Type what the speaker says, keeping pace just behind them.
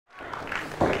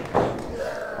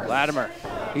Latimer,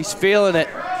 he's feeling it.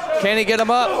 Can he get him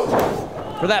up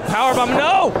for that powerbomb?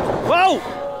 No! Whoa!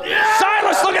 Yeah!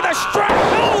 Silas, look at the strike!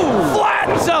 Oh!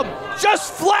 Flattens him!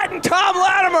 Just flattened Thom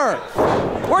Latimer!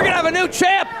 We're gonna have a new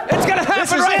champ! It's gonna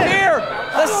happen right here!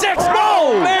 The 6th!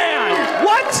 Oh, man!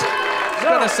 What? I was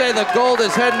gonna say the gold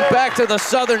is heading back to the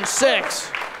Southern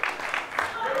 6.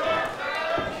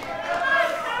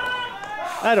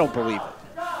 I don't believe it.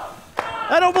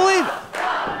 I don't believe it.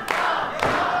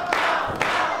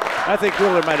 I think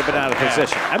Wheeler might have been out of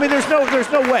position. I mean, there's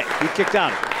no way he kicked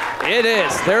out. It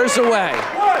is. There's a way.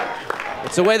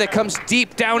 It's a way that comes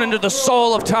deep down into the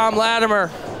soul of Thom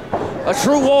Latimer. A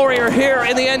true warrior here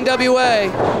in the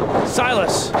NWA.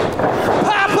 Silas.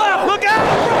 Pop up! Look out!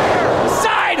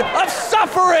 Side of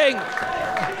suffering!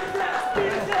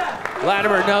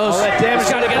 Latimer knows he's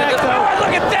got to get it. Oh,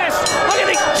 look at this! Look at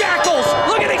these jackals!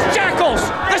 Look at these jackals!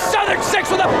 The Southern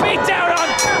 6 with a beatdown on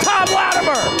Thom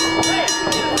Latimer!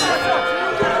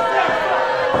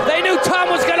 They knew Thom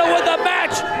was going to win the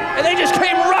match, and they just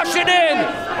came rushing in.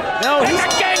 No, it's a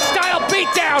gang-style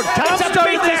beatdown. Thom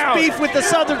started this beef with the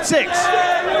Southern 6.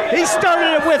 He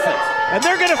started it with it, and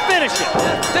they're going to finish it.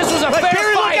 This was a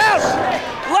fair fight. Look out!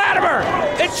 Latimer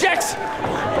ejects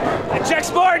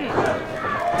Martin.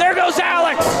 There goes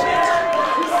Alex.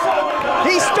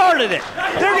 He started it.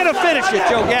 They're going to finish it,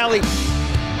 Joe Galley.